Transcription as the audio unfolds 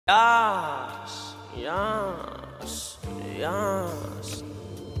Yes, yes, yes.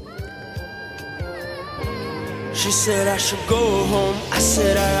 She said I should go home. I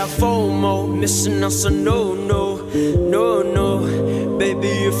said I got FOMO. Missing us, so no, no, no, no. Baby,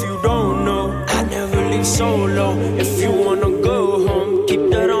 if you don't know, I never leave solo. If you wanna go home, keep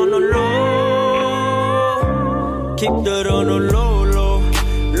that on the low. Keep that on the low, low,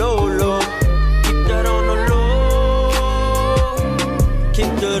 low, low. Keep that on the low.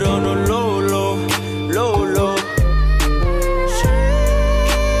 Keep that on the low, low, low, low.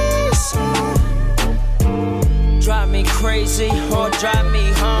 Drive me crazy or drive me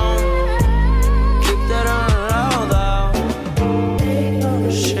home. Keep that on the low though.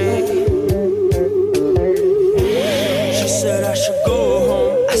 Shit. She said I should go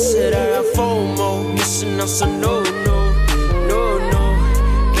home. I said I got FOMO. Missing us, so no, no, no, no.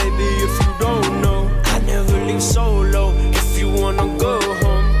 Baby, if you don't know, I never leave solo. If you wanna go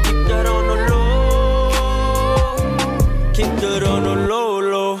home, keep that on the low. Keep that on the low,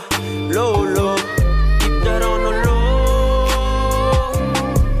 low, low, low. Keep that on the low.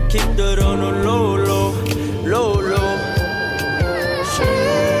 Keep that on the low, low, low, low. She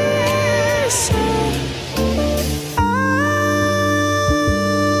said,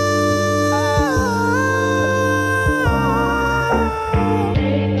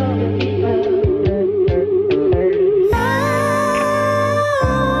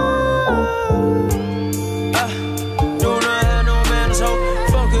 do not have no manners, ho.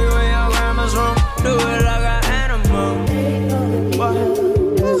 Fuck it with your grandma's room. Do it like an animal. What?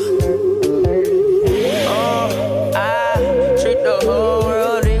 Oh, I treat the whole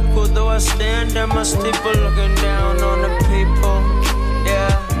world equal, though I stand at my steeple looking down on the people.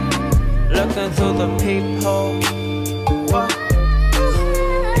 Yeah, looking through the peephole. What?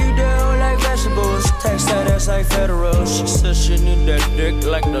 Eat that hoe like vegetables. Text that ass like federal. She said she need that dick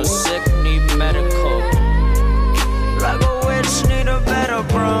like the sick need medical. Like a witch need a better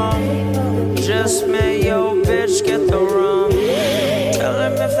broom. Just made your bitch get the rum. Tell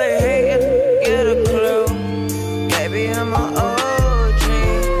them if they hatin', get a clue. Baby, I'm a OG.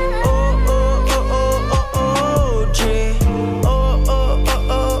 Oh, oh, oh, oh, oh, OG. Oh, oh,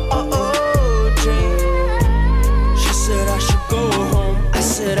 oh, oh, oh, OG. She said I should go home. I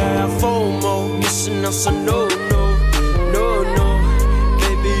said I got FOMO. Missing us, so no, no, no, no.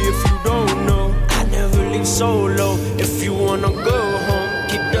 Baby, if you don't know, I never leave solo. If you wanna go home,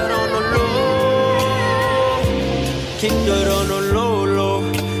 keep that on the low. Keep that on the low, low,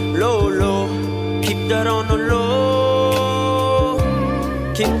 low, low. Keep that on the low.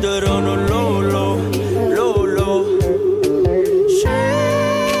 Keep that on the low, low.